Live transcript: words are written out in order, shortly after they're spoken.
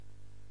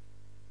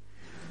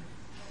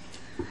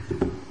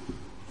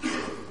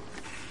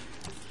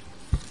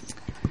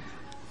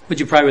Would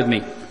you pray with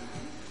me?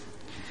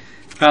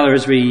 Father,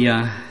 as we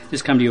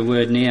just come to your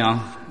word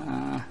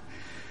now,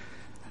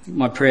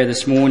 my prayer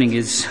this morning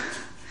is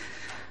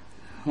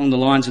on the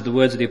lines of the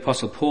words of the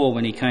Apostle Paul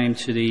when he came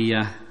to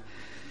the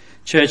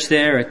church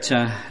there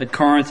at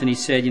Corinth, and he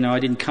said, I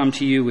didn't come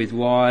to you with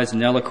wise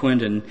and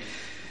eloquent and,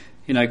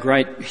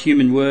 great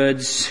human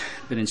words,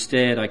 but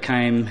instead I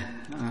came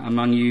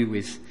among you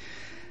with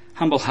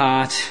humble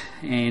heart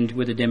and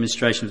with a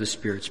demonstration of the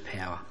Spirit's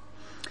power.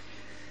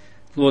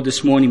 Lord,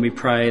 this morning we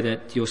pray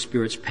that your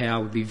Spirit's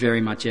power would be very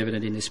much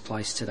evident in this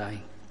place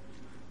today.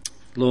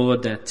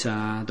 Lord, that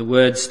the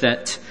words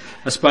that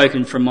are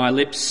spoken from my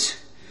lips,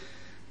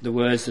 the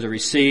words that are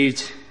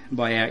received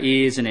by our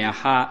ears and our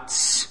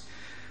hearts,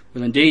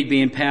 will indeed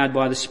be empowered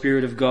by the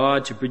Spirit of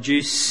God to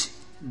produce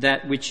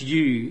that which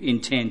you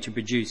intend to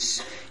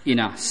produce in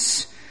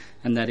us,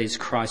 and that is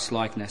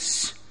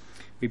Christ-likeness.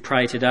 We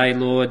pray today,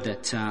 Lord,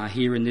 that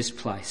here in this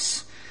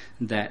place,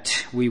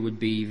 that we would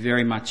be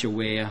very much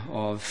aware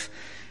of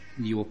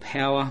your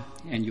power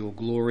and your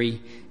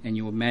glory and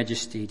your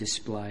majesty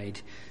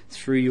displayed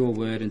through your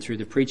word and through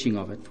the preaching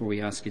of it, for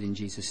we ask it in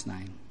Jesus'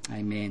 name.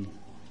 Amen.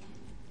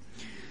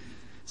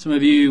 Some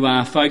of you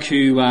folk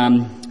who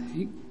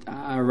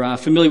are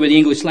familiar with the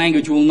English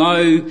language will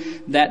know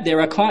that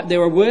there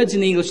are words in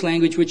the English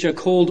language which are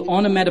called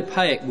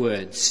onomatopoeic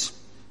words.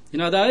 You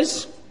know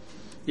those?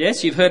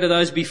 Yes, you've heard of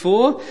those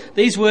before.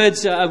 These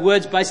words are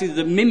words basically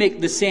that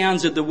mimic the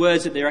sounds of the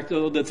words that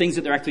the things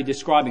that they're actually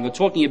describing or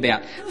talking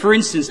about. For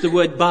instance, the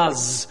word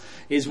buzz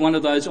is one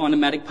of those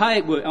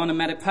onomatopoeic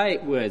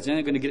words. And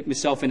I'm going to get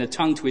myself in a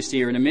tongue twist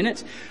here in a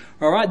minute.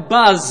 All right,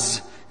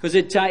 buzz, because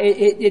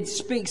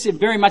it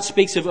very much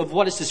speaks of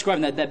what it's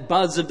describing, that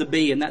buzz of the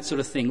bee and that sort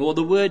of thing. Or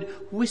the word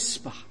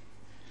whisper.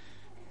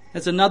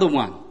 That's another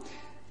one.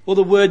 Or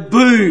the word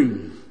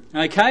boom.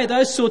 Okay,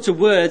 those sorts of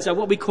words are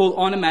what we call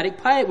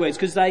onomatopoeic words,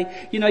 because they,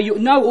 you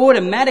know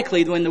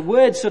automatically when the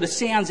word sort of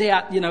sounds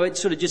out, it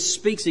sort of just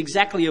speaks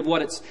exactly of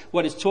what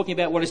it's talking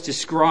about, what it's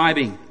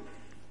describing.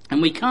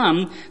 And we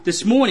come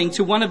this morning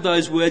to one of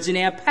those words in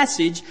our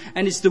passage,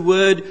 and it's the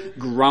word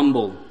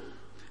grumble.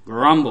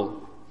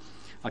 Grumble.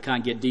 I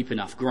can't get deep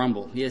enough.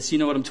 Grumble. Yes, you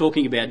know what I'm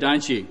talking about,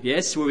 don't you?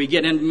 Yes, where we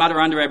get and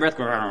mutter under our breath,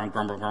 grumble,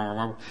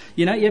 grumble.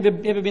 You ever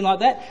been like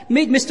that?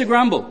 Meet Mr.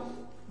 Grumble.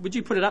 Would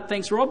you put it up?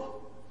 Thanks, Rob.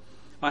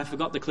 I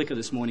forgot the clicker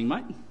this morning,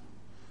 mate.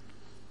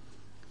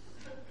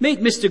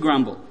 Meet Mr.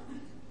 Grumble.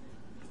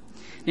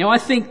 Now, I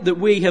think that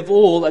we have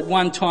all, at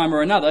one time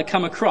or another,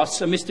 come across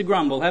a Mr.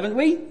 Grumble, haven't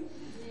we? Yeah.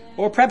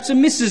 Or perhaps a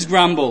Mrs.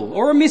 Grumble,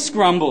 or a Miss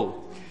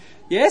Grumble.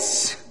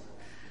 Yes?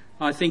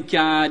 I think,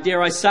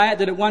 dare I say it,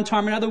 that at one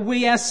time or another,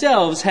 we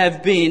ourselves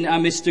have been a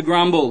Mr.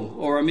 Grumble,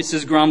 or a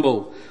Mrs.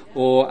 Grumble,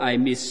 or a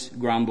Miss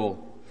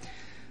Grumble.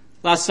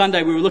 Last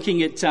Sunday we were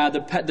looking at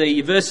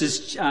the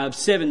verses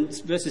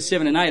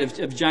 7 and 8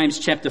 of James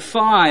chapter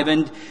 5,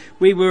 and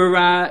we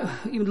were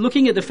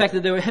looking at the fact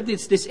that there had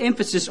this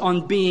emphasis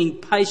on being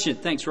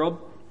patient. Thanks,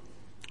 Rob.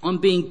 On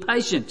being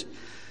patient.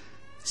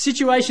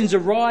 Situations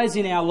arise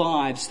in our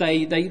lives.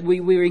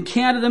 We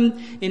encounter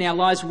them in our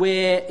lives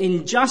where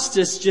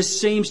injustice just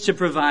seems to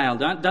prevail,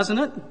 doesn't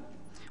it?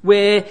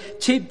 Where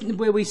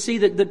we see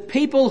that the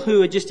people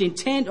who are just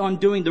intent on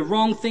doing the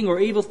wrong thing or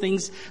evil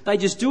things, they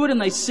just do it and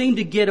they seem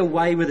to get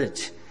away with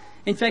it.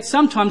 In fact,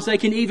 sometimes they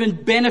can even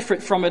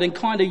benefit from it and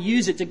kind of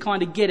use it to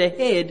kind of get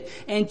ahead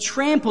and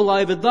trample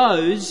over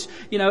those,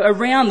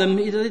 around them.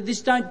 They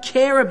just don't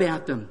care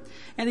about them.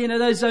 And,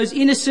 those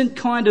innocent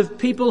kind of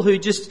people who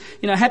just,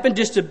 happen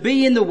just to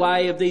be in the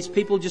way of these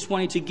people just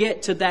wanting to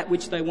get to that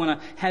which they want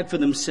to have for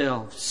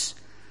themselves.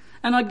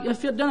 And I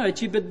don't know about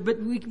you,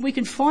 but we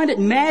can find it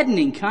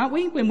maddening, can't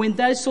we? When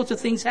those sorts of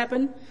things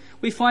happen,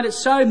 we find it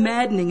so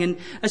maddening, and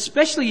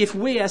especially if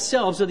we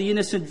ourselves are the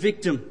innocent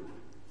victim.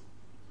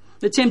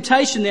 The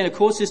temptation then, of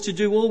course, is to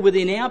do all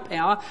within our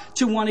power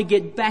to want to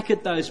get back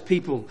at those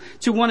people,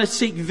 to want to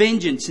seek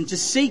vengeance and to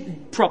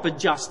seek proper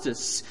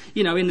justice,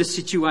 in the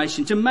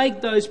situation, to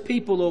make those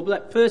people or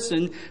that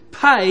person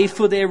pay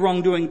for their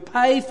wrongdoing,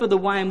 pay for the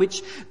way in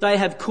which they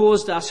have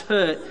caused us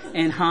hurt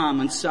and harm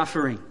and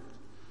suffering.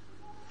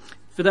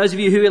 For those of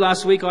you who were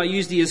last week, I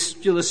used the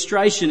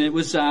illustration. It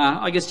was,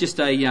 just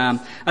a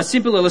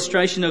simple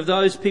illustration of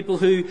those people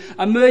who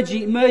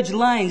merge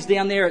lanes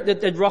down there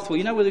at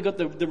Rothwell. Where they've got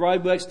the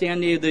roadworks down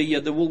near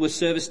the Woolworths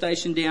service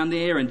station down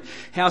there, and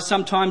how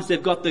sometimes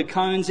they've got the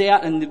cones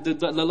out and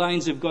the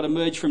lanes have got to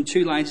merge from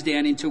 2 lanes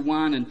down into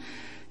 1. And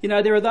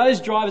there are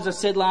those drivers, I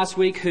said last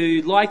week,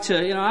 who like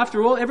to,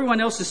 after all, everyone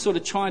else is sort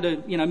of trying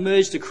to,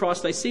 merge across.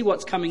 They see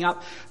what's coming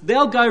up.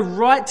 They'll go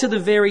right to the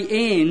very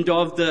end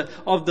of the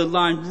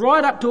line,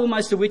 right up to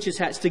almost the witches'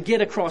 hats to get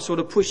across or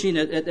to push in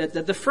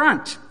at the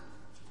front.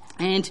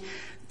 And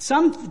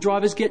some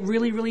drivers get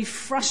really, really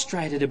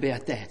frustrated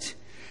about that.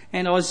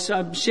 And I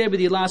shared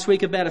with you last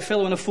week about a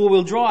fellow in a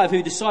 4-wheel drive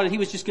who decided he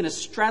was just going to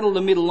straddle the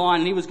middle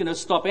line and he was going to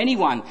stop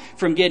anyone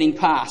from getting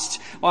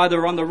past,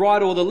 either on the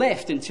right or the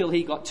left, until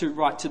he got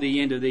right to the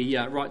end of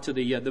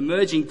the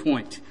merging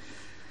point.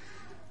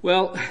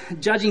 Well,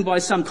 judging by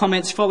some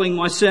comments following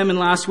my sermon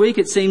last week,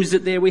 it seems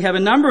that we have a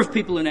number of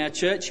people in our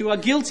church who are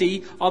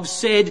guilty of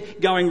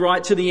said going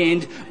right to the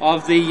end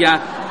of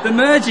the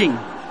merging.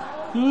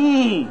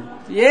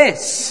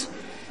 Yes.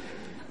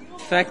 In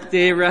fact,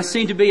 there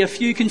seemed to be a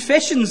few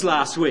confessions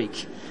last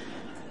week.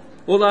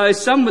 Although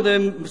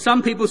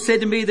some people said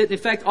to me that in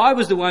fact I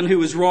was the one who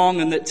was wrong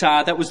and that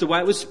that was the way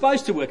it was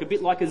supposed to work, a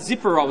bit like a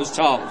zipper, I was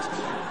told.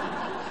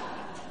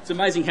 It's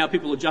amazing how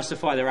people will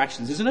justify their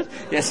actions, isn't it?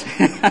 Yes.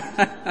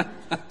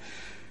 Of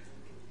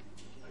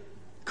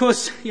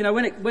course,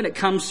 when it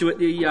comes to it,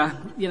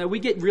 we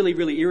get really,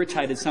 really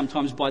irritated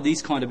sometimes by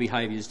these kind of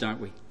behaviours, don't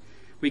we?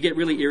 We get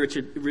really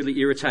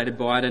irritated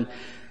by it,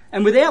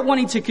 and without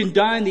wanting to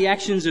condone the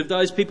actions of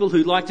those people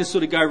who like to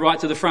sort of go right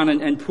to the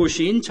front and push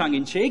in, tongue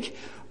in cheek,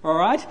 all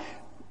right.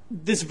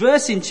 This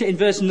verse in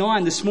verse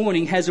 9 this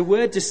morning has a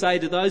word to say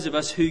to those of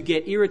us who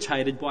get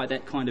irritated by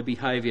that kind of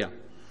behaviour.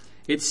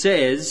 It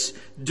says,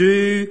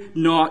 do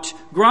not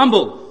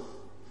grumble.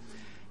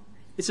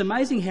 It's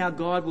amazing how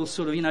God will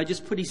sort of,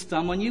 just put his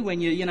thumb on you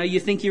when you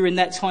think you're in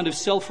that kind of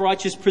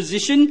self-righteous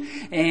position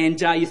and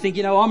you think,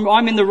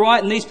 I'm in the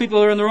right and these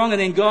people are in the wrong,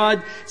 and then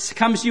God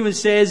comes to you and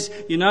says,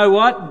 you know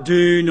what?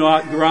 Do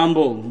not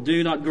grumble.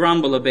 Do not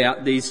grumble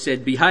about these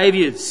said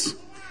behaviours.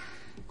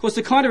 Of course,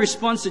 the kind of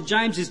response that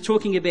James is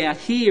talking about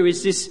here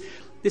is this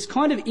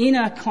kind of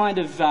inner kind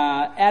of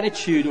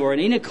attitude or an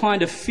inner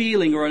kind of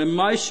feeling or an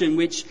emotion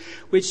which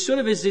sort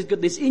of has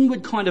got this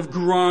inward kind of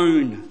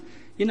groan.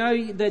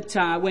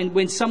 That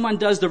when someone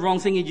does the wrong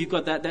thing and you've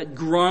got that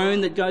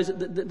groan that goes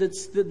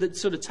that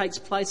sort of takes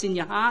place in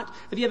your heart.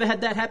 Have you ever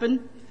had that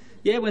happen?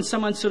 Yeah, when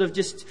someone sort of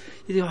just,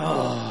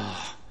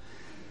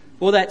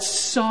 or that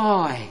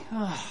sigh.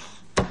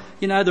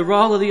 The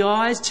roll of the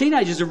eyes.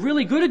 Teenagers are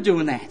really good at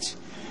doing that.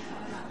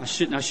 I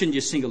shouldn't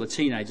just single the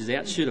teenagers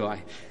out, should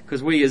I?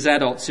 Because we as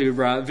adults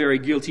are very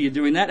guilty of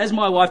doing that, as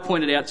my wife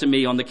pointed out to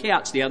me on the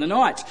couch the other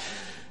night.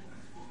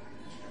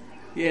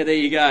 Yeah, there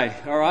you go.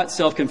 All right,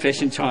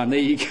 self-confession time. There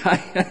you go.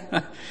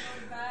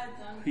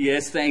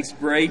 Yes, thanks,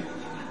 Bree. Of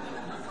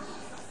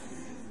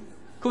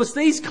course,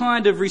 these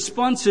kind of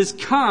responses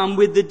come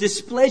with the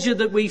displeasure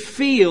that we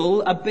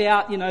feel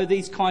about,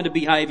 these kind of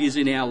behaviours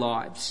in our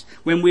lives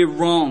when we're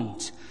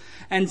wronged.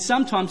 And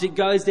sometimes it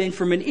goes then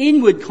from an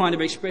inward kind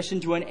of expression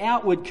to an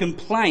outward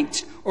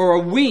complaint or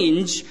a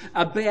whinge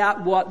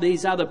about what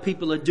these other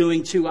people are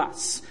doing to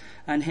us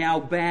and how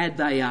bad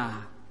they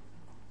are.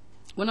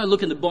 When I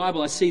look in the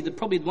Bible, I see that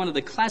probably one of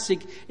the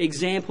classic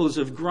examples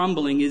of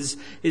grumbling is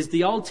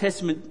the Old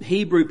Testament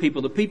Hebrew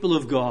people, the people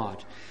of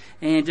God.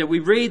 And we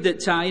read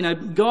that,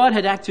 God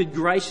had acted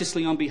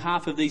graciously on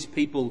behalf of these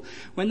people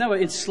when they were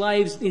in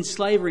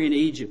slavery in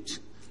Egypt.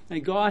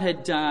 And God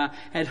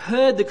had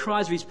heard the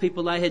cries of his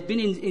people. They had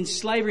been in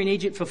slavery in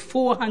Egypt for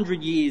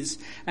 400 years,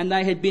 and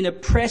they had been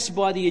oppressed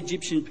by the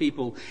Egyptian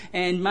people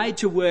and made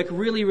to work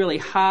really, really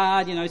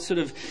hard,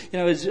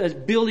 as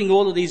building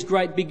all of these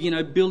great big,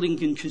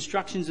 building and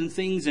constructions and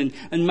things and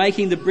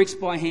making the bricks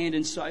by hand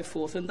and so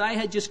forth. And they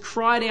had just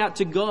cried out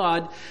to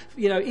God,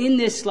 in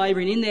their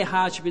slavery and in their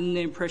hardship and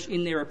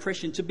in their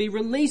oppression to be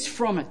released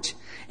from it.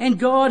 And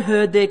God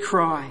heard their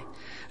cry.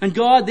 And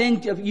God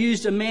then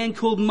used a man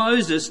called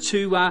Moses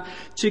to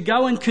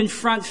go and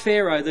confront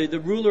Pharaoh, the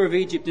ruler of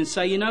Egypt, and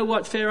say, you know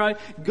what, Pharaoh?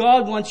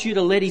 God wants you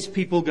to let his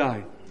people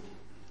go.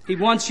 He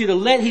wants you to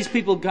let his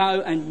people go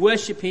and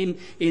worship him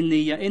in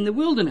the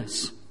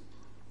wilderness.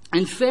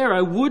 And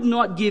Pharaoh would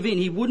not give in.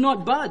 He would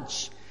not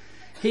budge.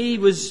 He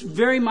was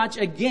very much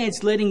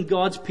against letting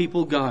God's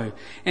people go.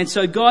 And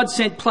so God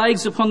sent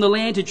plagues upon the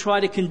land to try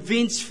to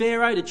convince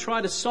Pharaoh, to try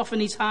to soften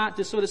his heart,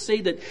 to sort of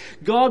see that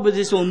God was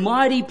this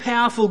almighty,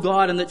 powerful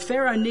God and that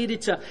Pharaoh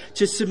needed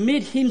to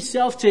submit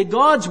himself to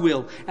God's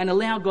will and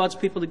allow God's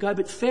people to go.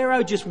 But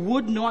Pharaoh just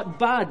would not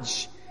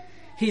budge.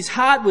 His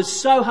heart was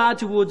so hard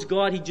towards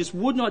God, he just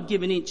would not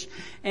give an inch.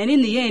 And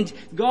in the end,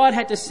 God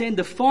had to send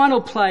the final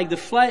plague,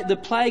 the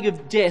plague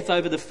of death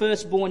over the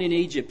firstborn in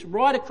Egypt,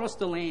 right across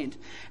the land.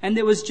 And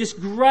there was just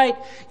great,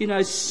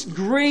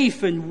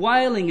 grief and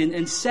wailing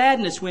and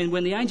sadness when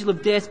the angel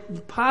of death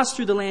passed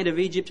through the land of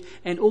Egypt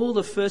and all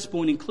the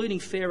firstborn, including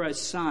Pharaoh's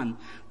son,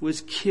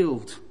 was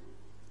killed.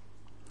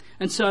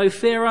 And so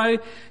Pharaoh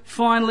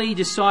finally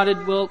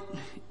decided, well,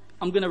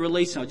 I'm going to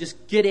release him.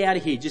 Just get out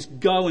of here.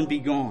 Just go and be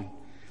gone.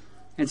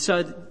 And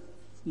so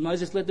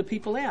Moses led the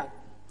people out.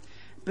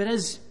 But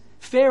as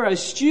Pharaoh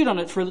stewed on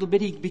it for a little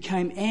bit, he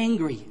became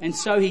angry. And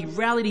so he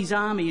rallied his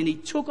army and he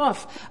took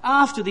off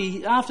after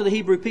the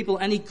Hebrew people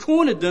and he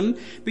cornered them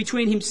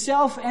between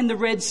himself and the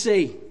Red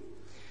Sea.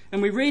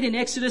 And we read in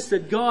Exodus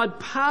that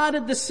God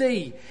parted the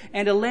sea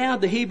and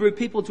allowed the Hebrew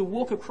people to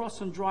walk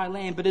across on dry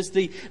land. But as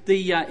the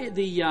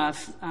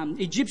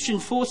Egyptian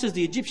forces,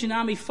 the Egyptian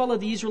army followed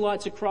the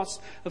Israelites across,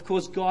 of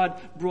course, God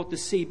brought the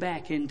sea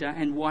back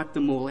and wiped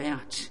them all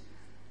out.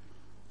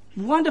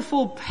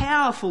 Wonderful,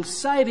 powerful,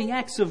 saving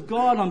acts of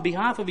God on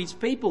behalf of his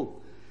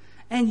people.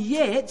 And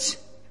yet,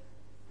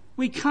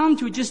 we come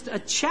to just a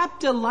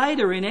chapter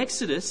later in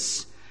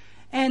Exodus,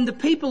 And the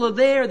people are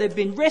there, they've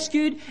been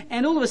rescued,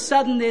 and all of a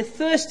sudden they're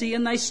thirsty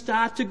and they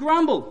start to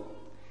grumble.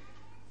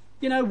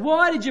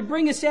 Why did you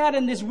bring us out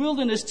in this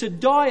wilderness to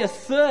die of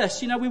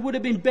thirst? We would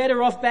have been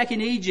better off back in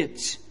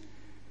Egypt.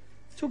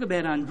 Talk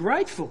about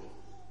ungrateful.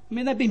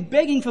 They've been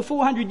begging for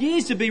 400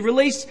 years to be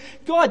released.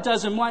 God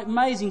does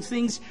amazing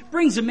things,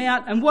 brings them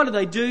out, and what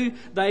do?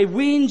 They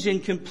whinge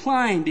and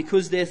complain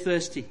because they're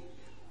thirsty.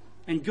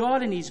 And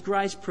God in His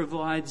grace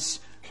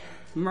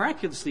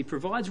miraculously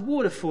provides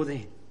water for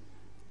them.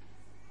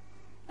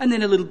 And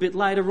then a little bit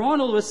later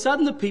on, all of a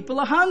sudden the people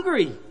are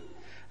hungry.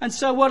 And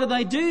so what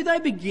do? They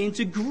begin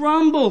to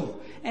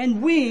grumble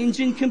and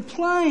whinge and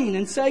complain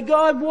and say,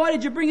 God, why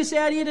did you bring us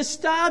out here to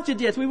starve to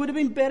death? We would have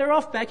been better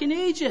off back in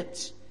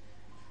Egypt.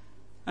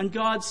 And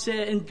God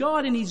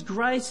in His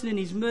grace and in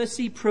His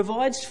mercy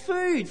provides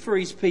food for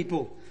His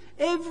people.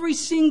 Every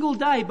single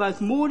day,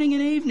 both morning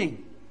and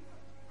evening,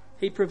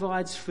 He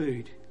provides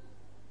food.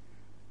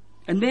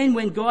 And then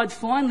when God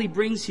finally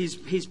brings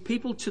his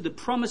people to the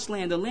promised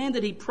land, the land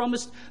that He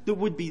promised that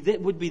would be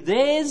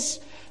theirs,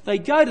 they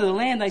go to the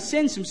land, they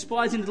send some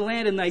spies into the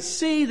land, and they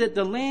see that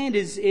the land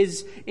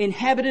is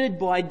inhabited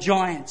by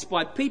giants,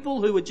 by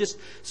people who are just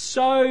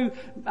so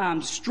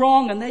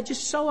strong, and they're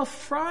just so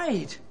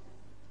afraid.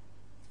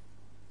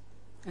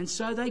 And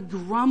so they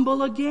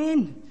grumble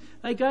again.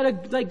 They go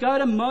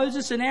to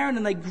Moses and Aaron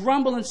and they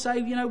grumble and say,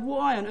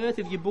 why on earth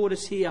have you brought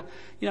us here?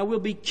 We'll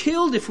be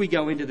killed if we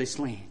go into this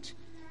land.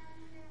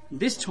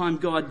 This time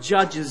God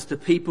judges the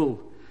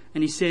people,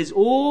 and He says,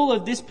 all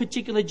of this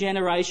particular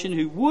generation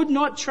who would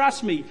not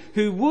trust Me,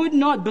 who would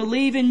not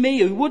believe in Me,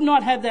 who would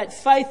not have that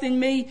faith in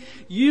Me,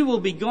 you will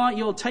be gone.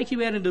 You'll take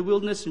you out into the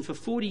wilderness, and for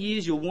 40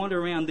 years you'll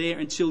wander around there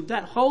until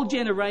that whole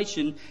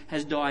generation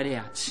has died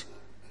out.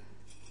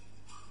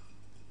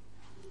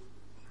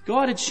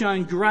 God had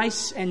shown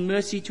grace and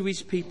mercy to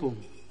His people.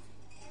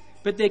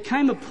 But there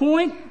came a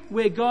point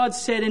where God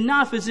said,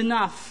 enough is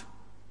enough.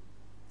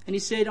 And He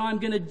said, I'm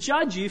going to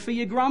judge you for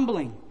your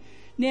grumbling.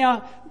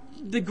 Now,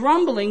 the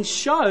grumbling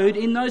showed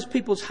in those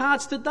people's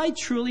hearts that they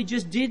truly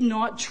just did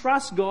not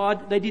trust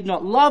God. They did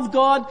not love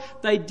God.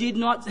 They did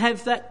not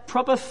have that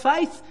proper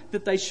faith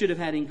that they should have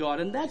had in God.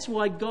 And that's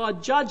why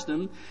God judged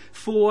them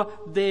for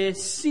their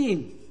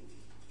sin.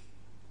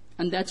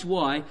 And that's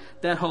why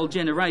that whole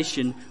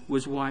generation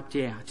was wiped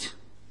out.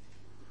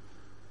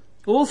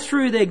 All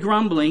through their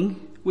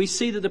grumbling, we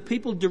see that the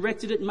people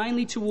directed it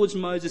mainly towards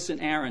Moses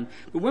and Aaron.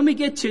 But when we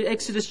get to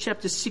Exodus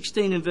chapter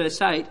 16 and verse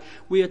 8,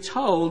 we are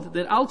told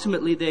that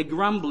ultimately their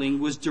grumbling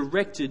was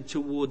directed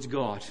towards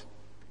God.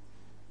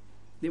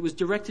 It was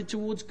directed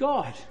towards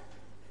God.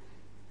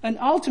 And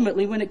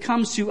ultimately, when it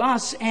comes to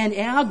us and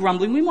our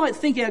grumbling, we might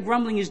think our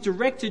grumbling is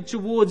directed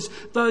towards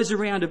those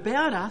around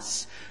about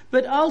us,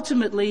 but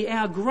ultimately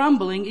our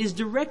grumbling is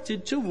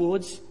directed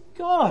towards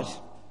God,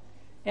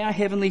 our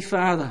Heavenly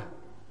Father.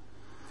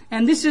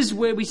 And this is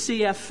where we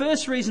see our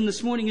first reason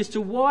this morning as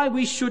to why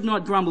we should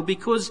not grumble,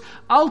 because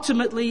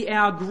ultimately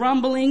our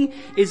grumbling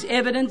is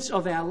evidence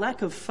of our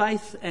lack of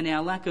faith and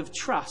our lack of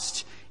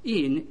trust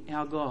in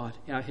our God,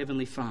 our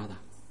Heavenly Father.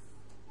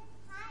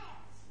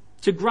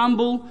 To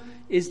grumble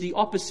is the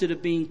opposite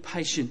of being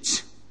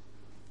patient.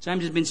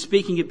 James has been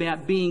speaking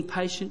about being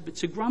patient, but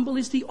to grumble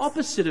is the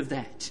opposite of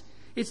that.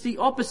 It's the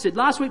opposite.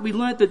 Last week we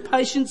learnt that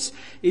patience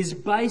is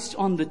based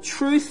on the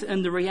truth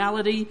and the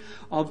reality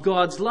of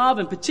God's love,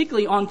 and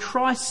particularly on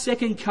Christ's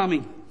second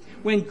coming.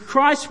 When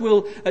Christ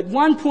will, at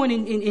one point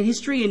in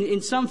history,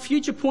 in some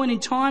future point in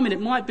time, and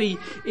it might be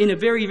in a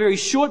very, very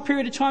short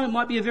period of time, it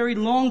might be a very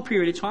long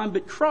period of time,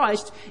 but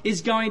Christ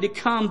is going to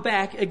come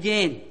back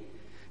again.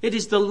 It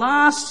is the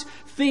last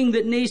thing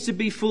that needs to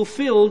be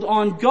fulfilled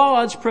on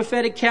God's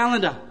prophetic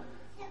calendar.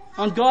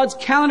 On God's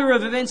calendar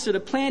of events that are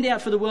planned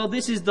out for the world,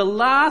 this is the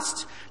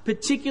last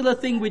particular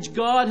thing which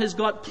God has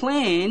got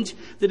planned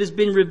that has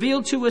been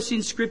revealed to us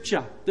in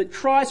Scripture. That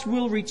Christ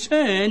will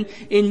return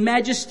in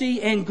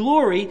majesty and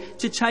glory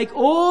to take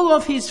all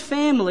of His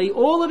family,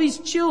 all of His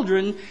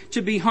children,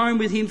 to be home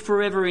with Him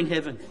forever in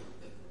heaven.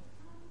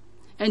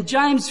 And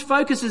James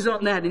focuses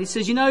on that, and he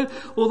says,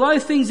 although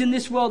things in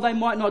this world, they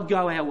might not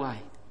go our way.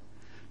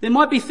 There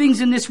might be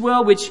things in this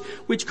world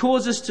which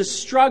cause us to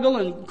struggle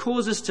and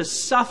cause us to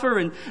suffer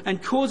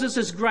and causes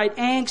us great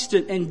angst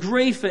and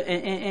grief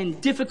and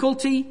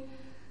difficulty.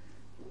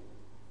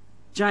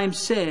 James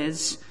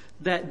says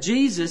that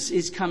Jesus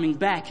is coming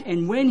back,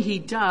 and when He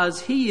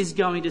does, He is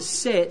going to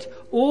set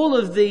all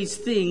of these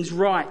things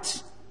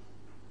right.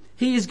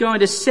 He is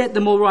going to set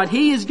them all right.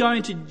 He is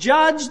going to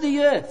judge the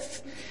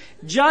earth,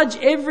 judge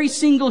every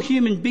single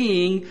human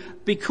being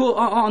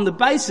on the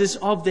basis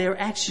of their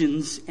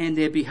actions and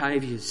their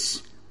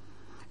behaviours.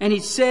 And He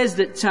says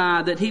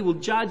that He will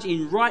judge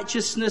in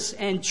righteousness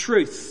and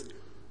truth.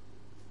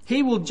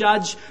 He will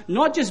judge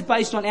not just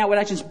based on outward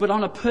actions, but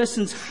on a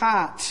person's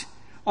heart,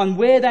 on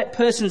where that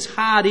person's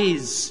heart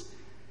is,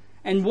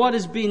 and what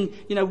has been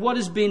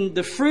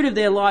the fruit of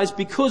their lives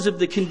because of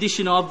the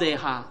condition of their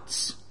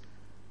hearts.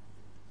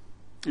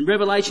 And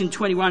Revelation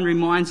 21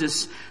 reminds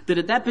us that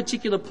at that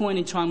particular point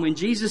in time when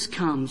Jesus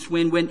comes,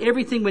 when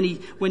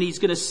he's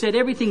going to set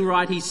everything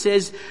right, he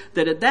says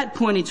that at that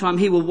point in time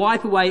he will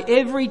wipe away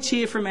every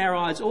tear from our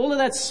eyes. All of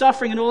that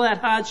suffering and all that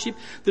hardship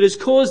that has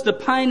caused the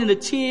pain and the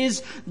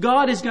tears,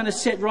 God is going to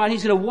set right.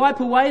 He's going to wipe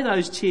away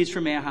those tears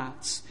from our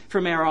hearts,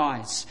 from our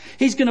eyes.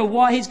 He's going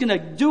to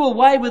do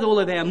away with all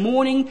of our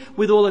mourning,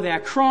 with all of our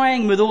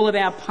crying, with all of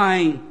our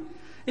pain.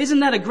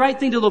 Isn't that a great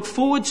thing to look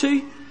forward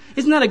to?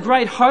 Isn't that a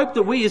great hope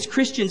that we as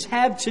Christians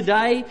have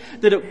today?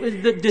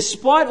 That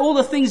despite all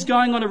the things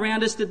going on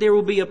around us, that there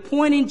will be a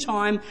point in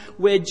time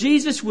where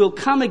Jesus will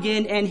come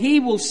again and he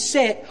will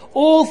set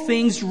all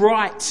things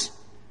right.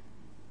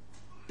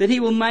 That he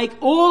will make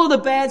all of the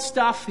bad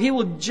stuff, he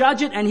will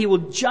judge it and he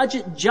will judge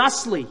it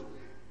justly.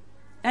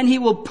 And he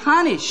will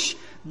punish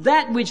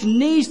that which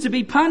needs to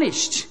be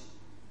punished.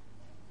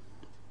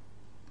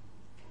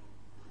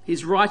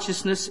 His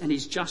righteousness and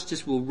his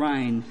justice will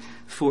reign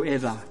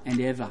forever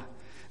and ever.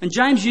 And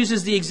James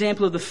uses the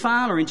example of the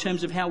farmer in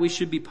terms of how we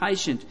should be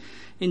patient,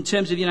 in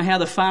terms of, how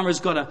the farmer's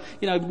got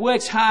to,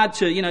 works hard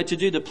to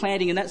do the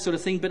planting and that sort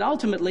of thing. But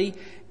ultimately,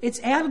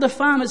 it's out of the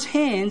farmer's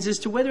hands as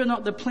to whether or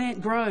not the plant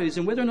grows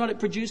and whether or not it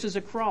produces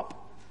a crop.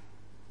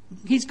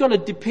 He's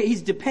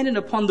dependent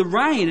upon the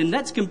rain, and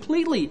that's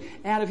completely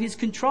out of his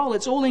control.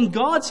 It's all in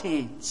God's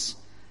hands.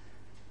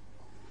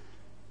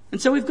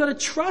 And so we've got to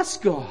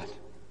trust God,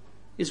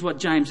 is what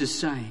James is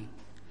saying.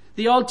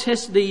 The Old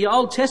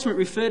Testament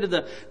referred to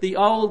the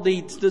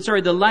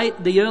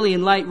early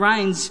and late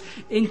rains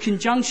in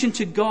conjunction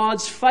to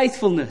God's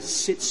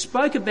faithfulness. It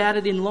spoke about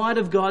it in light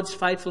of God's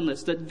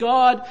faithfulness, that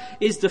God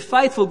is the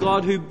faithful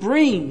God who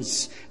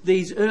brings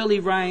these early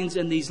rains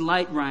and these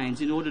late rains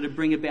in order to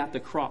bring about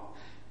the crop,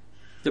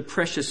 the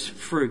precious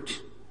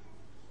fruit.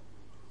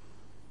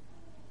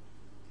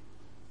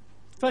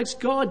 Folks,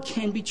 God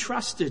can be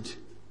trusted.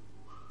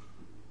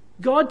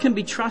 God can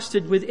be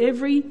trusted with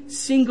every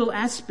single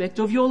aspect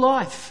of your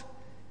life,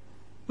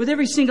 with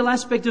every single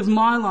aspect of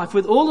my life,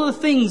 with all of the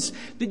things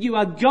that you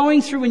are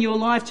going through in your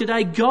life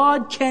today.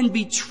 God can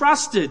be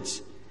trusted.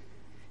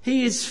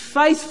 He is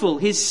faithful.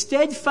 His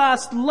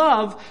steadfast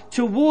love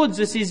towards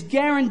us is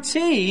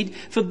guaranteed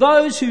for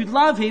those who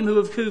love him, who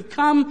have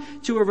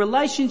come to a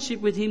relationship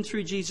with him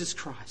through Jesus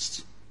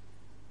Christ.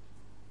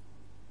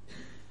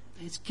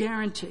 It's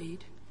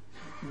guaranteed.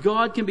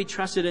 God can be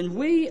trusted, and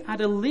we are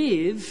to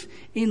live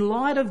in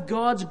light of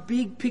God's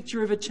big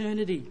picture of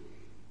eternity.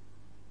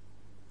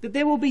 That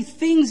there will be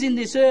things in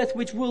this earth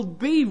which will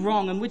be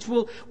wrong, and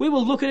we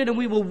will look at it and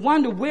we will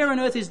wonder, where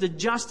on earth is the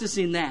justice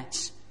in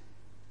that?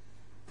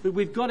 But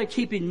we've got to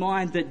keep in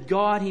mind that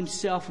God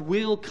himself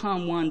will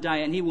come one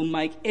day and he will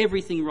make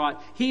everything right.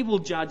 He will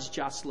judge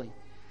justly.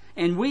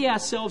 And we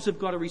ourselves have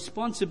got a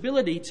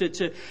responsibility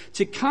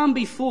to come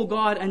before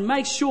God and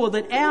make sure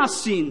that our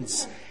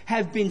sins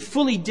have been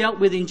fully dealt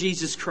with in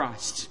Jesus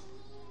Christ.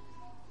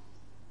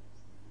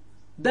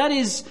 That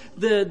is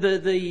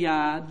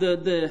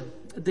the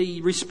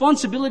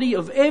responsibility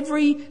of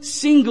every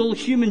single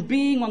human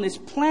being on this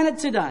planet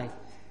today,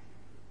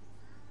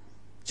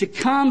 to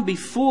come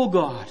before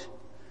God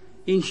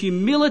in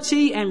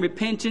humility and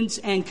repentance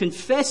and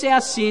confess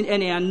our sin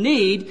and our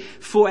need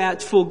for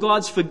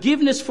God's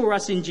forgiveness for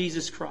us in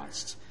Jesus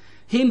Christ.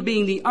 Him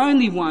being the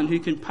only one who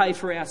can pay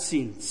for our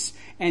sins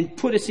and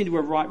put us into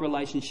a right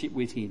relationship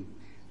with him.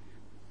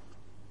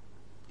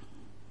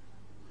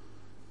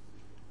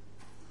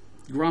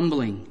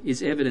 Grumbling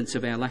is evidence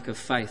of our lack of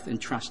faith and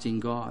trust in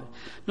God.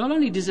 Not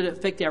only does it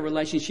affect our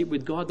relationship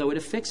with God, though, it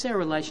affects our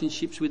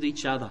relationships with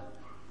each other.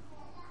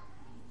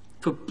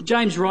 For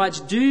James writes,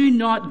 "Do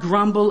not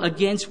grumble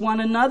against one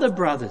another,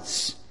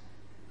 brothers."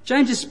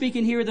 James is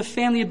speaking here of the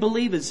family of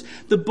believers,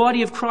 the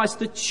body of Christ,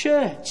 the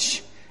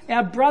church,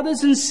 our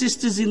brothers and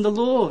sisters in the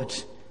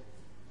Lord.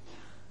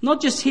 Not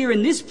just here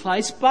in this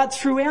place, but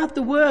throughout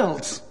the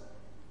world.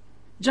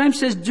 James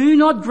says, do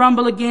not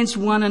grumble against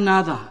one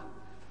another.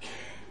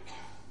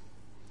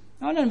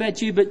 I don't know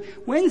about you, but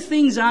when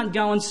things aren't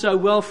going so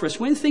well for us,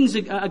 when things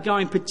are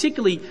going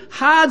particularly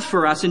hard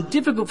for us and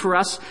difficult for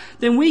us,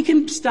 then we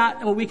can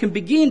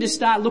begin to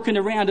start looking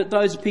around at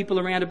those people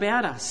around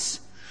about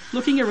us,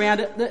 looking around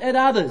at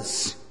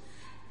others,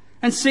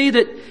 and see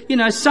that,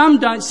 some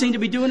don't seem to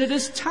be doing it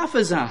as tough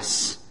as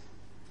us.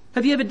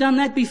 Have you ever done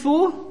that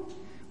before?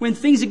 When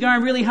things are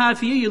going really hard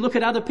for you, you look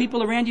at other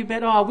people around you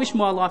about, I wish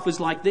my life was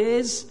like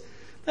theirs.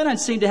 They don't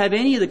seem to have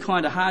any of the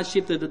kind of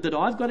hardship that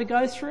I've got to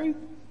go through.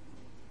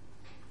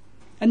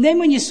 And then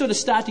when you sort of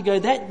start to go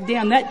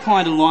down that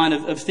kind of line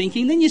of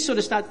thinking, then you sort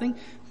of start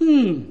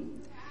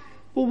thinking,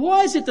 well,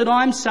 why is it that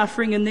I'm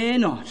suffering and they're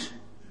not?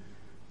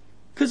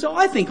 Because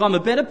I think I'm a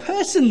better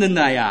person than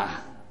they are.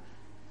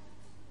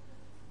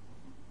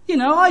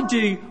 I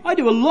do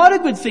a lot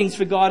of good things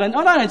for God, and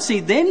I don't see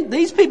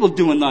these people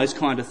doing those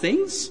kind of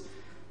things.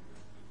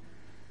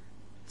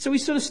 So we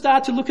sort of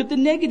start to look at the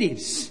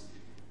negatives.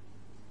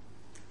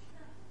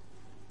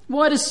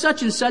 Why does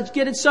such and such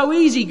get it so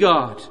easy,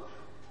 God?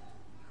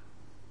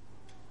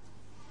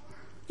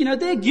 You know,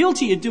 they're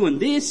guilty of doing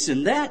this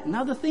and that and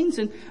other things,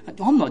 and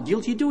I'm not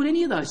guilty of doing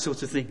any of those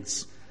sorts of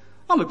things.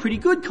 I'm a pretty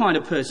good kind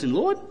of person,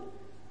 Lord.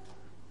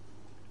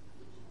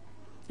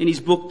 In his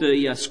book,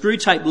 the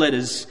Screwtape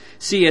Letters,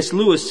 C.S.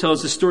 Lewis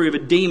tells the story of a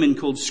demon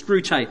called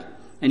Screwtape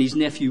and his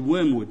nephew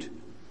Wormwood.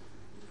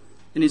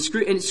 And it's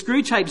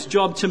Screwtape's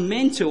job to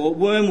mentor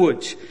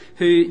Wormwood,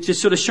 who to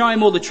sort of show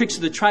him all the tricks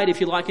of the trade,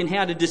 if you like, and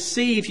how to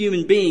deceive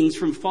human beings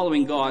from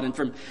following God and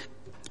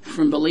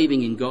from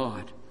believing in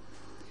God.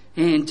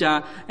 And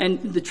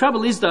the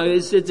trouble is, though,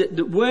 is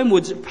that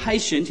Wormwood's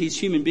patient, his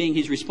human being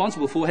he's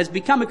responsible for, has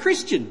become a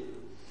Christian.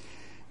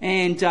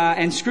 And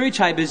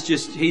Screwtape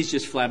he's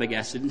just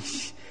flabbergasted.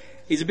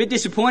 He's a bit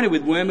disappointed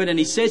with Wormwood, and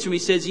he says to him, he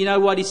says, you know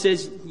what? He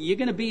says, you're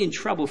going to be in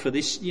trouble for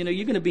this. You know,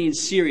 you're going to be in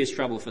serious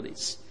trouble for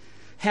this.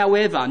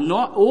 However,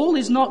 not all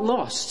is not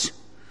lost.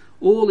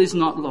 All is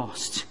not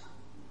lost.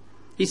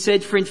 He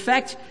said, for in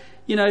fact,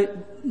 you know,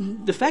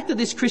 the fact that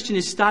this Christian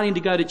is starting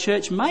to go to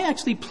church may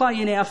actually play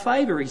in our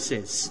favour, he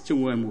says to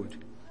Wormwood.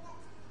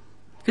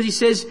 Because he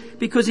says,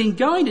 because in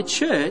going to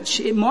church,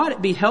 it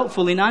might be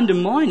helpful in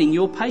undermining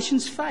your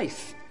patient's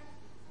faith.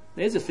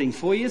 There's a thing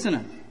for you,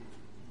 isn't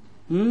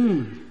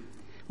it?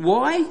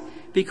 Why?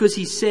 Because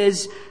he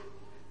says,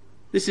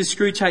 this is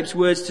Screwtape's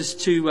words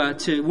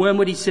to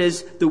Wormwood. He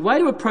says, the way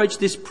to approach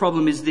this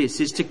problem is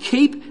to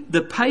keep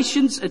the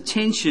patient's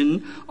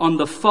attention on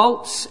the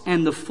faults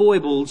and the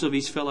foibles of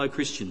his fellow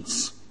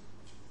Christians.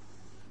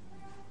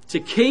 To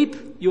keep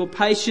your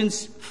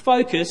patient's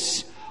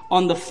focus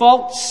on the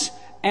faults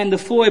and the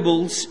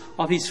foibles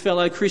of his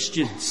fellow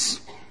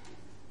Christians.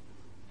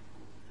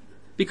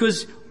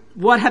 Because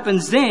what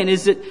happens then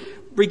is that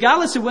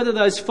regardless of whether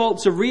those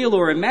faults are real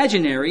or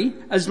imaginary,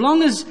 as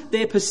long as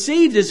they're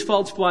perceived as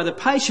faults by the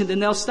patient, then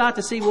they'll start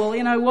to see, well,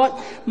 you know what?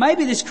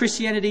 Maybe this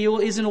Christianity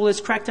isn't all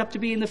it's cracked up to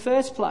be in the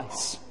first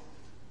place.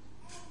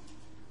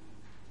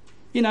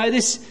 You know,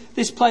 this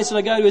place that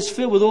I go to is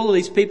filled with all of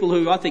these people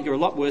who I think are a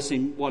lot worse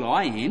than what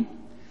I am.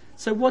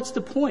 So what's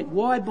the point?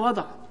 Why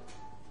bother?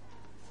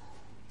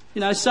 You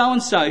know,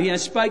 so-and-so,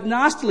 spoke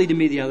nastily to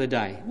me the other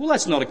day. Well,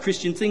 that's not a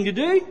Christian thing to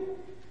do.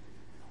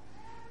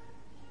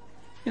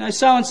 You know,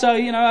 so-and-so,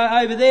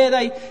 over there,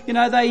 they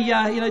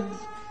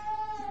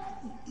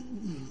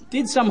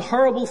did some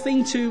horrible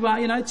thing to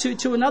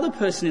another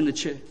person in the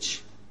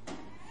church.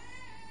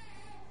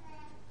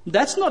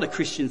 That's not a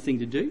Christian thing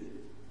to do.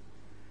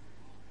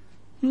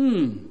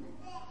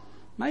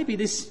 Maybe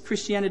this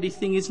Christianity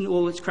thing isn't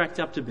all it's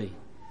cracked up to be.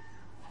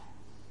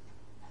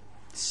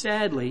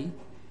 Sadly,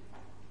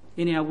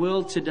 in our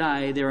world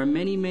today, there are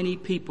many, many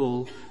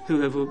people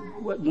who have,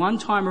 at one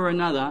time or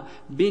another,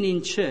 been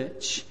in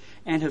church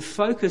and have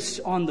focused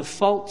on the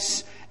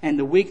faults and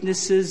the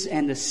weaknesses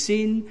and the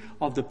sin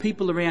of the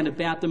people around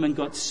about them and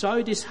got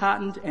so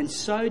disheartened and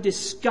so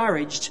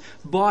discouraged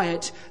by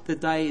it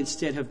that they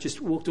instead have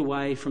just walked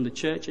away from the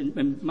church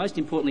and most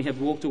importantly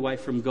have walked away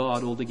from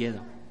God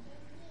altogether.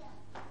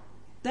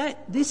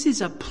 This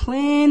is a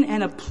plan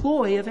and a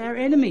ploy of our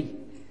enemy.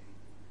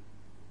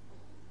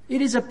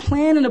 It is a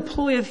plan and a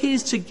ploy of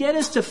his to get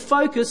us to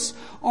focus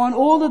on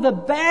all of the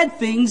bad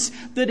things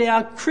that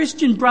our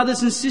Christian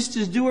brothers and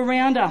sisters do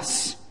around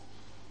us.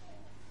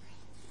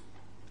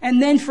 And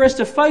then for us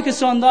to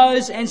focus on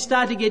those and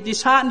start to get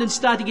disheartened and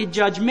start to get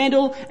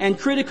judgmental and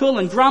critical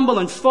and grumble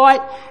and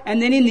fight.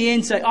 And then in the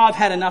end say, I've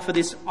had enough of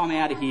this, I'm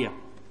out of here.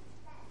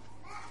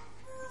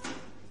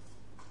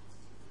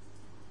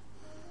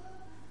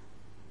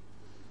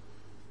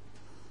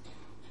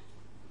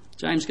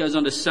 James goes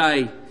on to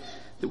say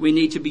that we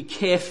need to be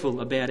careful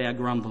about our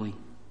grumbling.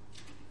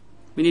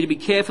 We need to be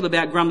careful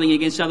about grumbling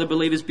against other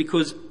believers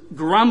because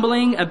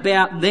grumbling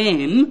about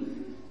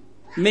them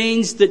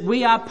means that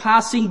we are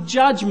passing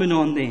judgment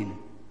on them.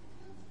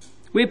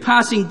 We're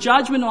passing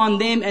judgment on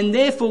them and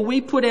therefore we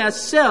put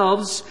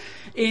ourselves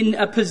in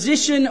a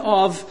position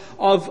of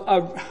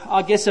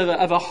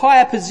a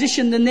higher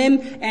position than them,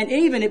 and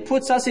even it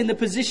puts us in the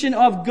position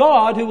of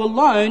God, who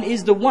alone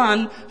is the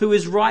one who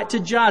is right to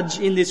judge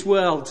in this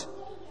world.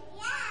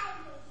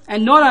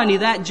 And not only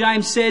that,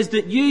 James says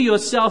that you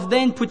yourself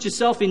then put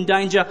yourself in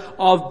danger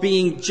of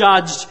being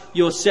judged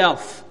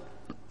yourself.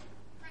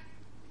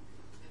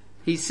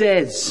 He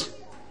says,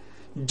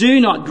 do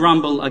not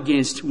grumble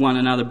against one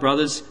another,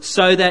 brothers,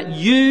 so that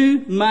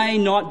you may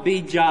not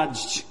be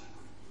judged.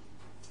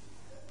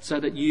 So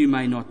that you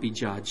may not be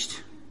judged.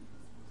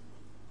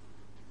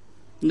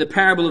 In the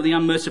parable of the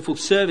unmerciful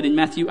servant in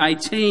Matthew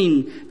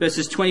 18,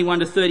 verses 21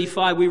 to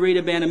 35, we read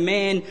about a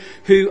man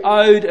who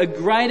owed a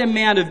great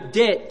amount of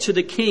debt to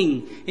the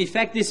king. In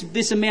fact,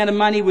 this amount of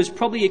money was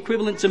probably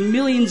equivalent to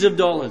millions of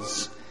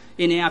dollars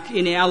in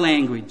our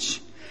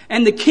language.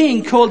 And the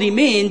king called him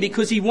in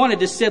because he wanted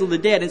to settle the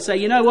debt and say,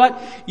 you know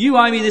what, you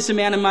owe me this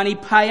amount of money,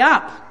 pay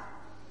up.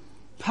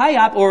 Pay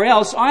up, or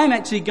else I am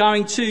actually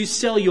going to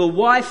sell your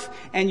wife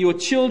and your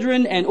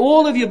children and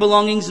all of your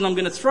belongings, and I'm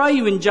going to throw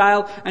you in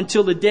jail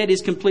until the debt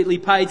is completely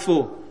paid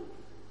for.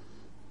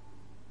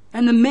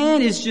 And the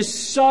man is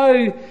just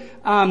so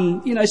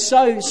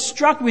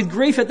struck with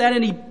grief at that,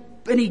 and he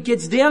he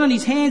gets down on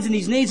his hands and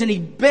his knees and he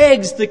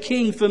begs the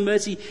king for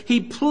mercy.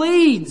 He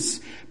pleads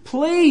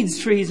for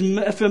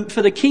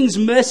the king's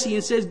mercy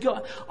and says,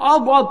 God,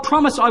 I'll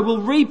promise I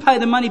will repay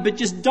the money, but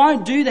just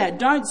don't do that.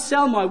 Don't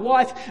sell my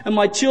wife and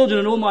my children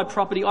and all my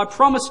property. I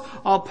promise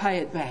I'll pay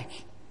it back.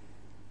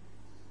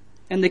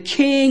 And the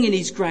king, in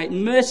his great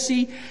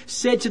mercy,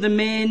 said to the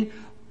man,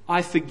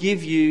 I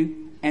forgive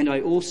you, and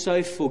I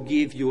also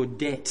forgive your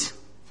debt.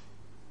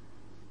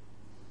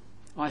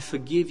 I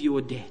forgive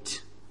your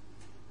debt.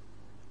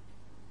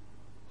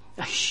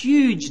 A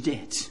huge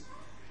debt.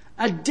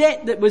 A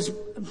debt that was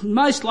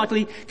most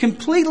likely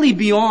completely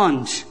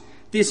beyond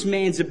this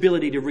man's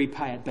ability to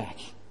repay it back.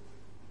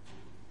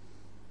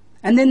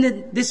 And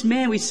then this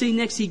man we see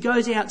next, he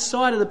goes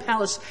outside of the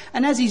palace,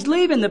 and as he's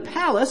leaving the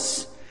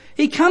palace,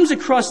 he comes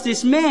across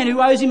this man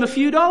who owes him a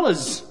few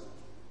dollars.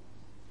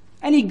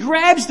 And he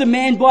grabs the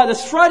man by the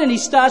throat and he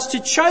starts to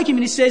choke him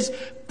and he says,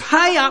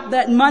 pay up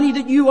that money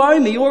that you owe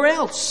me or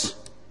else.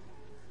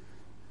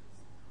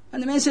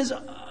 And the man says,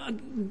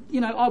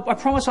 I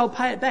promise I'll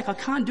pay it back. I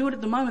can't do it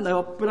at the moment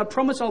though, but I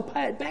promise I'll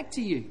pay it back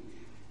to you.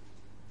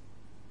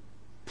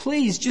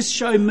 Please just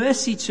show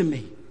mercy to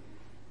me.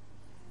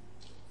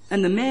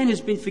 And the man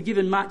who's been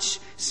forgiven much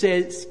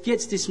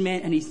gets this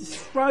man and he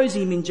throws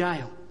him in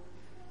jail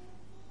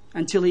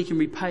until he can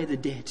repay the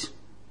debt.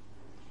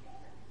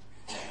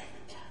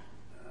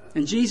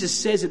 And Jesus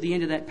says at the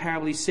end of that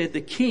parable, he said, the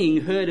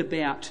king heard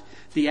about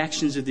the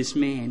actions of this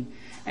man,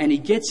 and he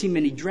gets him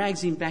and he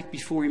drags him back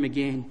before him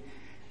again.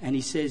 And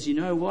he says, you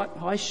know what?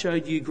 I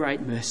showed you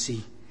great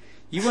mercy.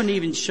 You wouldn't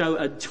even show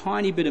a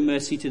tiny bit of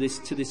mercy to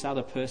this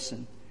other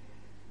person.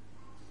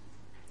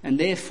 And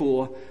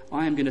therefore,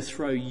 I am going to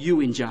throw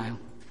you in jail.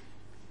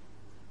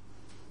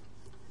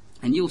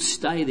 And you'll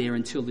stay there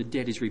until the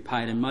debt is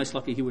repaid. And most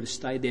likely he would have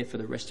stayed there for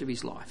the rest of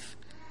his life.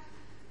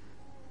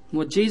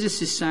 What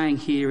Jesus is saying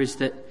here is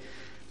that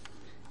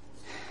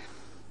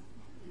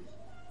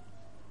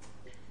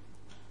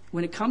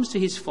when it comes to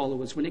his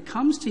followers, when it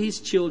comes to his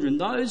children,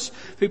 those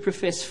who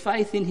profess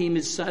faith in him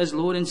as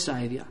Lord and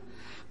Saviour,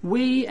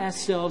 we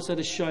ourselves are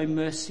to show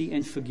mercy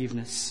and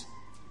forgiveness.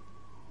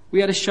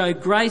 We are to show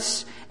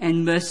grace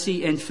and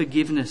mercy and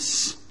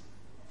forgiveness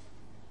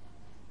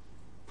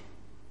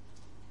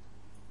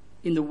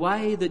in the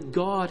way that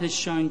God has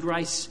shown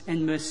grace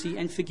and mercy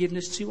and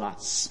forgiveness to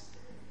us.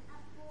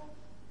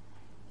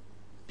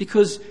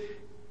 Because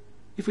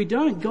if we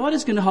don't, God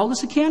is going to hold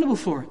us accountable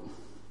for it.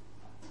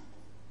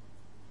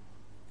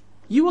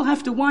 You will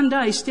have to one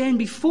day stand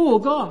before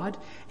God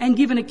and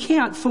give an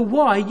account for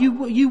why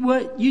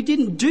you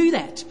didn't do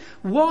that,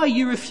 why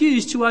you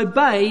refused to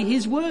obey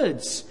his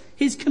words,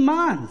 his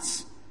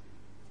commands.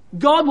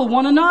 God will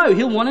want to know.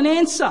 He'll want an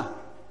answer.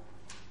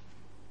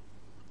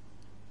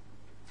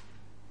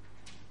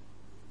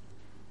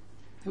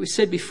 We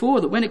said before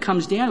that when it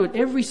comes down to it,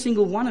 every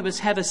single one of us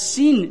have a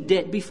sin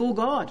debt before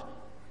God.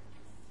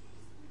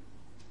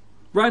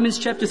 Romans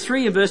chapter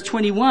 3 and verse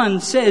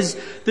 21 says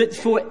that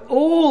for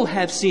all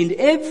have sinned,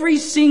 every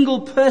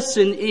single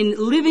person in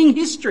living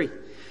history,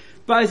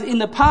 both in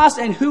the past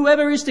and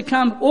whoever is to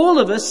come, all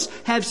of us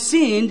have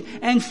sinned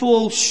and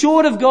fall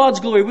short of God's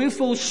glory. We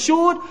fall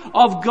short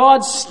of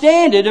God's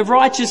standard of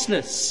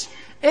righteousness.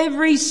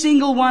 Every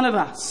single one of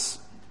us.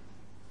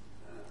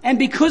 And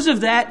because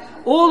of that,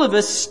 all of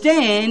us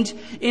stand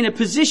in a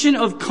position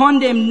of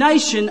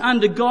condemnation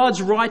under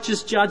God's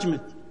righteous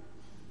judgment.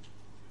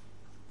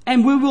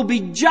 And we will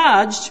be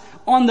judged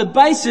on the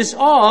basis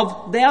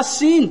of our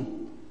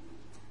sin.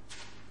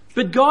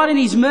 But God in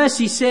his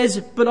mercy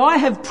says, but I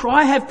have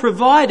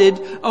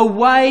provided a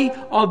way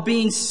of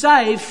being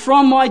saved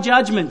from my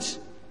judgment.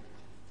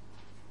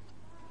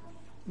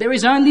 There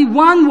is only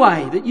one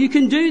way that you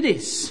can do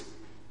this.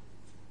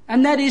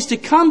 And that is to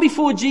come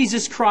before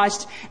Jesus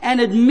Christ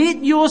and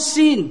admit your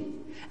sin.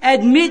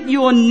 Admit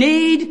your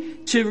need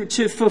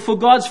for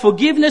God's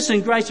forgiveness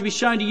and grace to be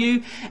shown to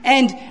you,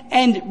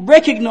 and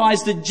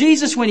recognize that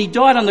Jesus, when he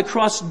died on the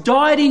cross,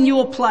 died in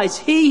your place.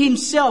 He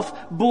himself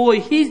bore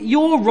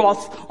your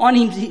wrath on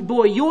him, he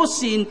bore your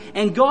sin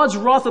and God's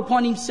wrath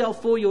upon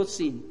himself for your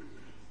sin.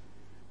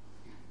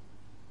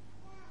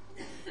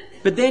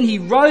 But then he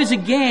rose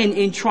again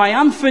in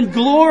triumphant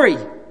glory,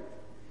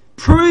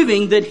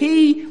 proving that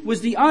he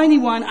was the only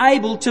one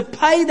able to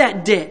pay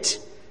that debt,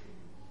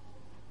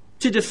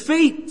 to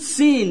defeat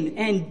sin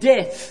and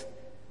death,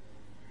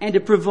 and to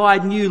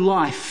provide new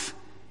life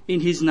in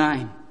his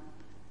name.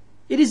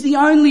 It is the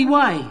only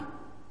way.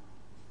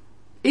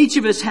 Each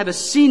of us have a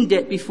sin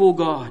debt before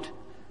God.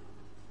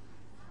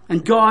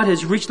 And God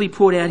has richly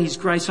poured out his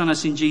grace on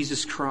us in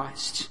Jesus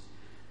Christ.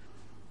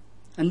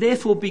 And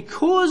therefore,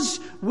 because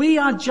we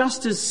are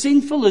just as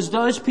sinful as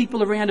those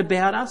people around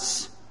about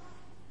us,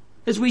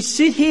 as we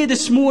sit here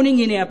this morning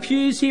in our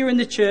pews here in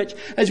the church,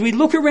 as we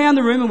look around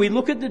the room and we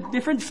look at the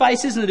different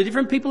faces and the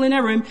different people in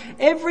our room,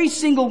 every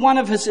single one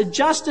of us are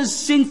just as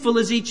sinful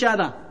as each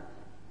other.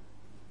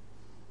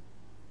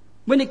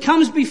 When it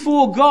comes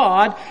before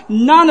God,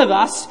 none of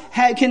us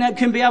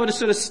can be able to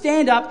sort of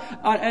stand up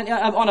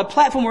on a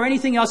platform or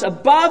anything else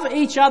above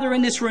each other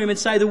in this room and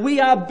say that we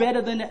are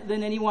better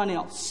than anyone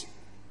else.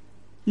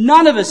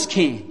 None of us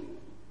can.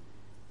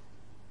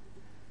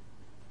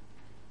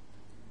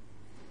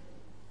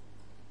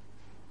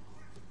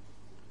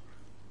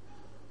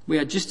 We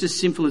are just as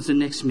sinful as the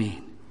next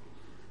man.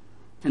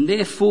 And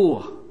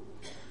therefore,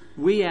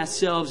 we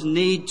ourselves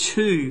need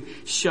to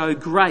show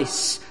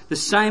grace the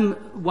same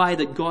way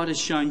that God has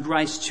shown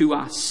grace to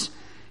us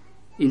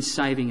in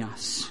saving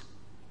us.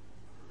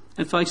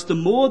 And folks, the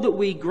more that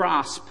we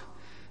grasp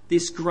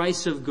this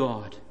grace of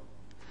God,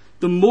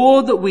 the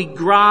more that we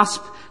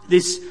grasp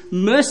this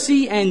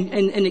mercy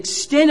and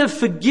extent of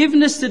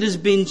forgiveness that has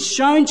been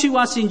shown to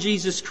us in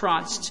Jesus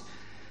Christ,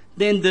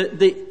 then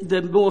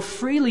the more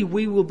freely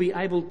we will be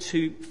able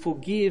to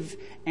forgive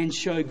and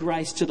show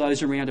grace to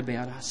those around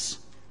about us.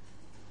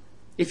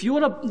 If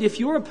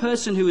you're a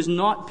person who is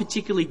not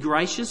particularly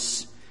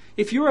gracious,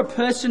 if you're a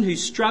person who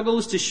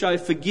struggles to show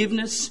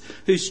forgiveness,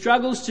 who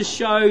struggles to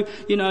show,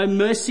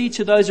 mercy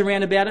to those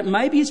around about it,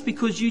 maybe it's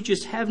because you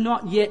just have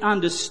not yet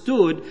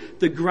understood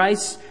the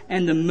grace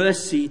and the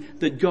mercy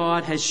that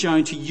God has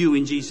shown to you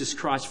in Jesus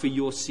Christ for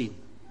your sin.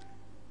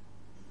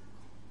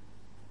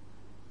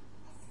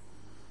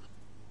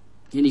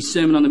 In his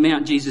Sermon on the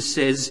Mount, Jesus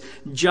says,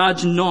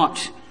 "Judge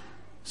not,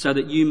 so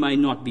that you may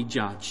not be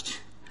judged.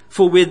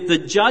 For with the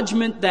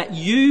judgment that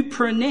you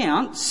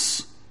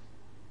pronounce,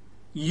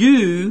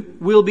 you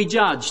will be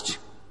judged.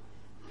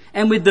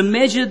 And with the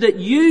measure that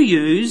you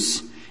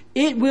use,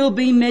 it will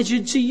be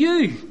measured to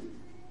you.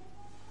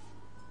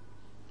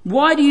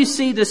 Why do you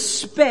see the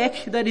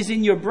speck that is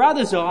in your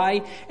brother's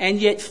eye and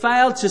yet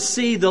fail to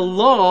see the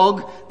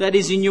log that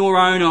is in your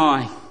own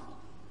eye?"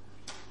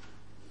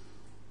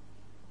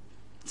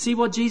 See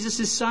what Jesus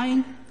is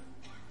saying?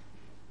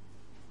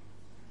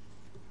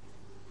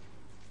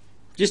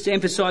 Just to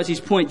emphasise his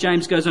point,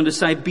 James goes on to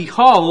say,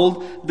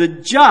 "Behold, the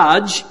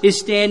judge is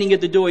standing at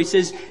the door." He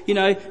says,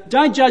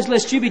 don't judge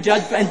lest you be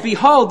judged. And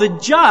behold, the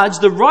judge,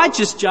 the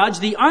righteous judge,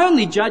 the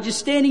only judge, is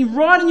standing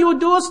right on your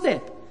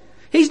doorstep.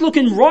 He's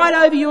looking right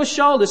over your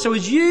shoulder. So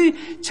as you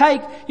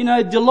take,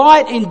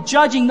 delight in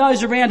judging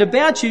those around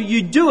about you,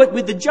 you do it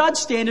with the judge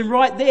standing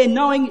right there,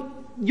 knowing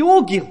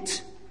your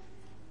guilt.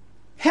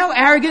 How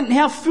arrogant and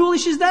how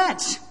foolish is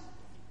that?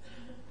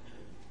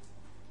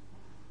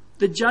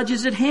 The judge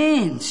is at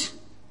hand.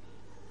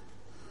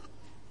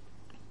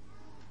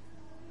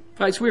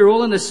 Folks, we're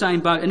all in the same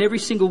boat, and every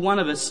single one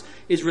of us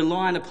is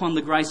relying upon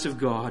the grace of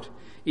God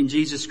in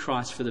Jesus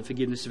Christ for the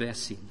forgiveness of our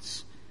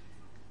sins.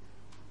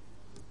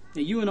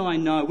 Now, you and I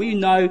know,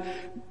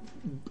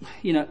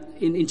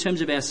 in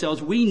terms of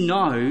ourselves, we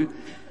know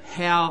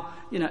how,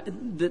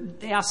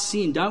 our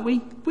sin, don't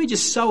we? We're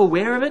just so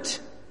aware of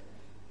it.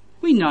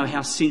 We know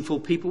how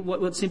sinful people,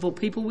 what sinful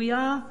people we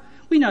are.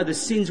 We know the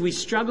sins we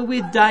struggle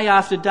with day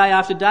after day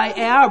after day,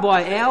 hour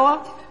by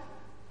hour.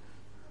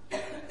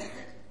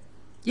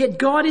 Yet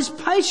God is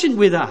patient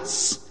with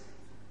us.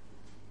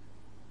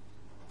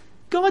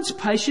 God's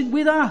patient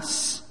with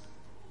us.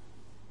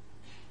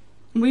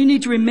 We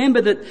need to remember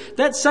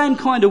that same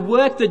kind of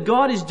work that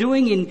God is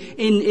doing in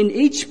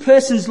each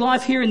person's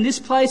life here in this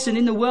place and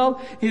in the world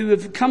who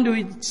have come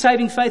to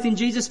saving faith in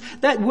Jesus,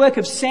 that work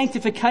of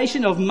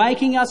sanctification, of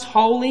making us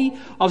holy,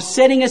 of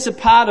setting us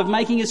apart, of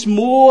making us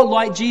more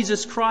like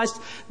Jesus Christ,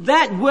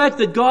 that work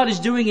that God is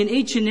doing in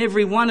each and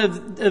every one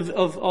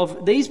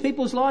of these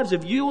people's lives,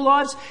 of your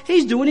lives,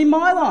 He's doing in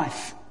my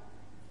life.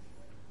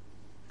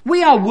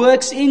 We are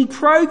works in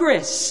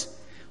progress.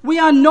 We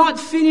are not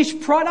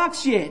finished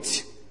products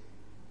yet.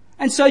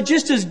 And so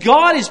just as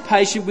God is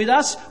patient with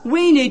us,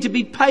 we need to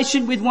be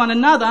patient with one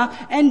another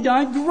and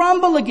don't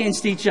grumble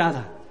against each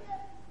other.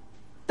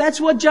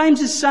 That's what James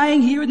is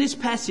saying here in this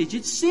passage.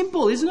 It's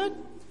simple, isn't it?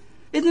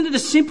 Isn't it a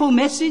simple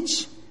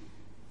message?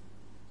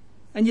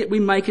 And yet we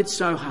make it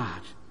so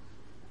hard.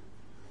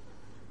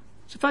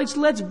 So folks,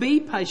 let's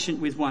be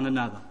patient with one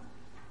another.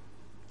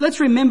 Let's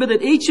remember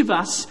that each of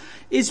us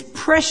is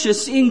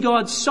precious in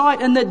God's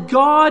sight and that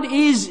God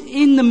is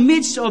in the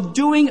midst of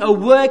doing a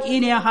work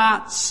in our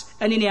hearts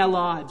and in our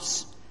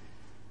lives.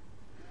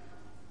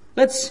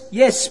 Let's,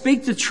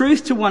 speak the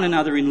truth to one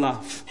another in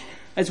love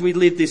as we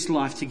live this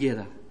life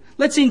together.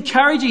 Let's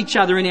encourage each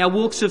other in our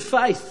walks of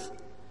faith.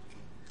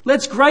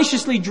 Let's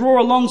graciously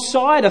draw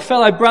alongside a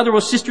fellow brother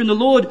or sister in the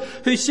Lord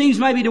who seems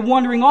maybe to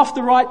wandering off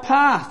the right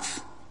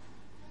path.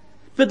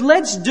 But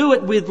let's do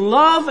it with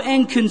love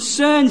and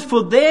concern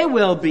for their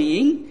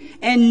well-being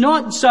and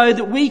not so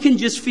that we can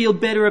just feel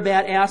better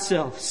about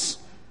ourselves.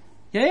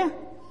 Yeah?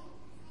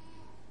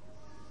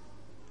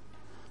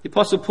 The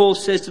Apostle Paul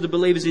says to the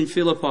believers in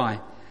Philippi,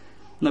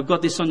 and I've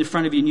got this on the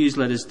front of your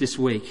newsletters this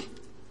week.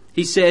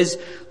 He says,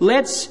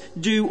 let's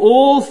do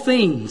all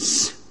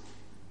things.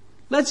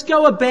 Let's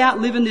go about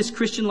living this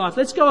Christian life.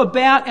 Let's go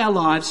about our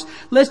lives.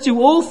 Let's do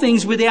all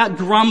things without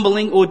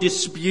grumbling or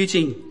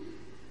disputing.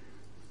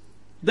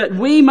 that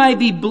we may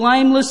be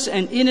blameless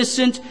and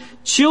innocent,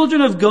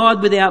 children of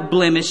God without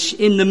blemish,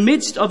 in the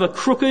midst of a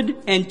crooked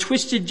and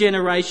twisted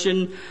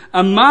generation,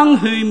 among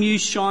whom you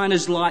shine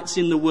as lights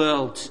in the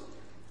world.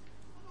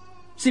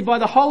 See, by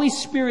the Holy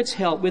Spirit's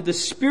help, with the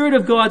Spirit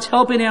of God's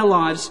help in our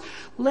lives,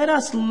 let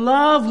us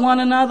love one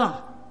another.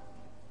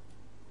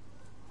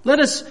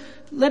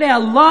 Let our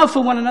love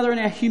for one another and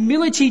our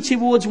humility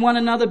towards one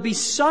another be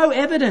so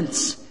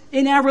evident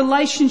in our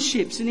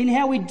relationships and in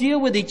how we deal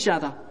with each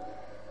other.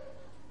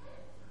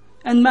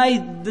 And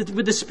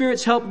with the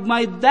Spirit's help,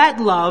 may that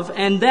love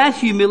and that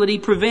humility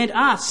prevent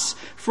us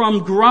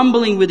from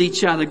grumbling with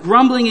each other,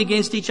 grumbling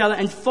against each other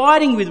and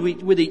fighting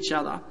with each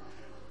other.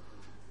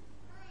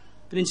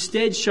 But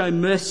instead show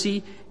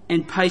mercy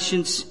and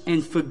patience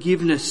and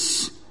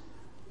forgiveness.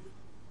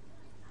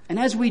 And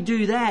as we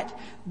do that,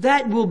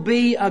 that will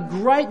be a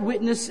great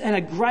witness and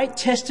a great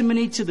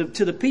testimony to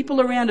the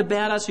people around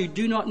about us who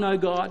do not know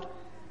God.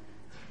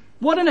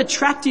 What an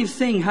attractive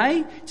thing,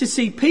 hey? To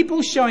see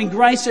people showing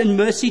grace and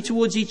mercy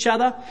towards each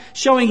other,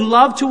 showing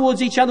love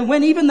towards each other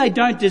when even they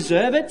don't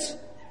deserve it.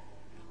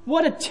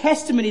 What a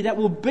testimony that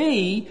will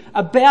be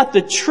about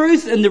the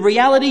truth and the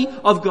reality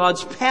of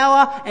God's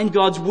power and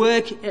God's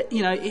work,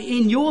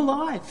 in your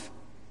life,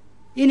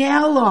 in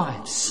our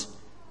lives.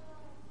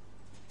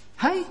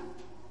 Hey?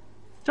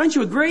 Don't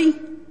you agree?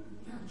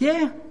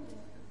 Yeah?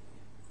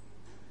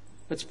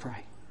 Let's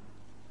pray.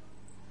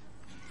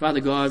 Father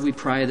God, we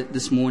pray that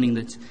this morning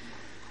that,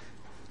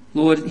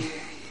 Lord,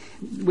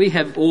 we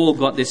have all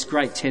got this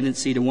great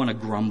tendency to want to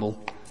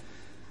grumble,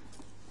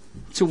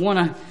 to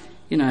want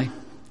to,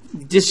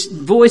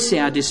 voice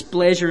our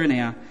displeasure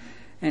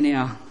and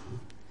our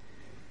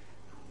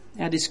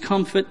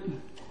discomfort,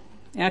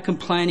 our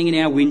complaining and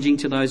our whinging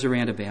to those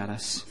around about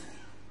us.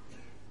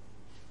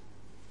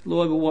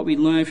 Lord, but what we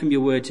learn from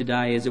your word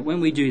today is that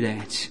when we do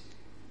that,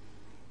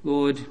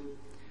 Lord,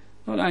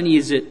 not only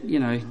is it,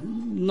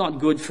 not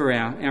good for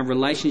our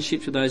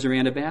relationship to those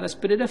around about us,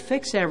 but it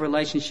affects our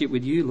relationship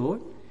with you, Lord.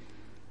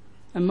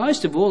 And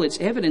most of all, it's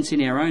evidence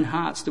in our own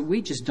hearts that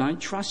we just don't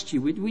trust you.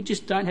 We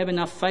just don't have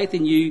enough faith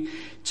in you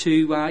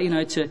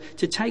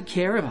to take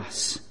care of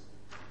us.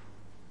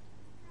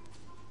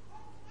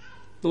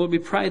 Lord, we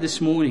pray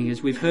this morning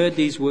as we've heard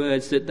these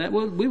words that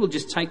we will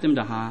just take them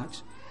to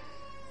heart.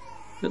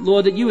 But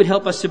Lord, that you would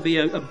help us to be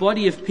a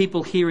body of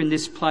people here in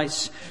this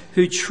place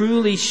who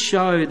truly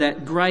show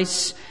that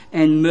grace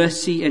and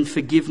mercy and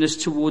forgiveness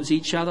towards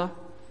each other.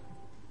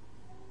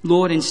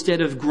 Lord,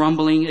 instead of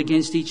grumbling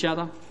against each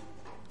other.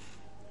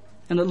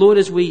 And that, Lord,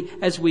 as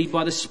we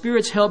by the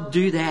Spirit's help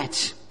do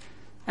that,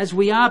 as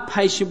we are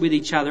patient with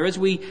each other, as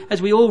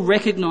we all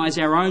recognise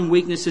our own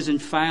weaknesses and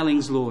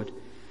failings, Lord,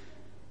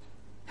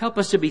 help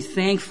us to be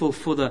thankful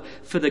for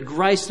the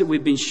grace that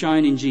we've been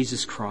shown in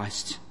Jesus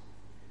Christ.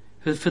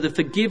 For the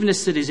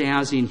forgiveness that is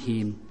ours in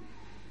him,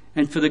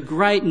 and for the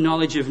great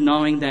knowledge of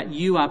knowing that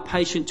you are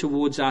patient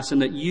towards us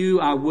and that you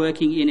are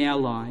working in our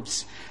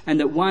lives, and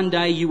that one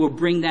day you will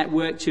bring that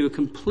work to a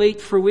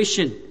complete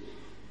fruition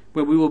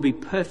where we will be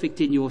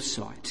perfect in your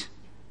sight.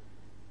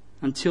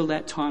 Until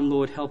that time,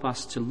 Lord, help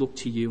us to look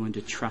to you and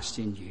to trust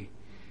in you,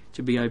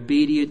 to be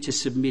obedient, to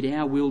submit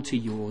our will to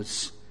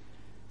yours,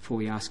 for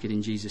we ask it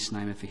in Jesus'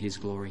 name and for his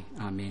glory.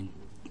 Amen.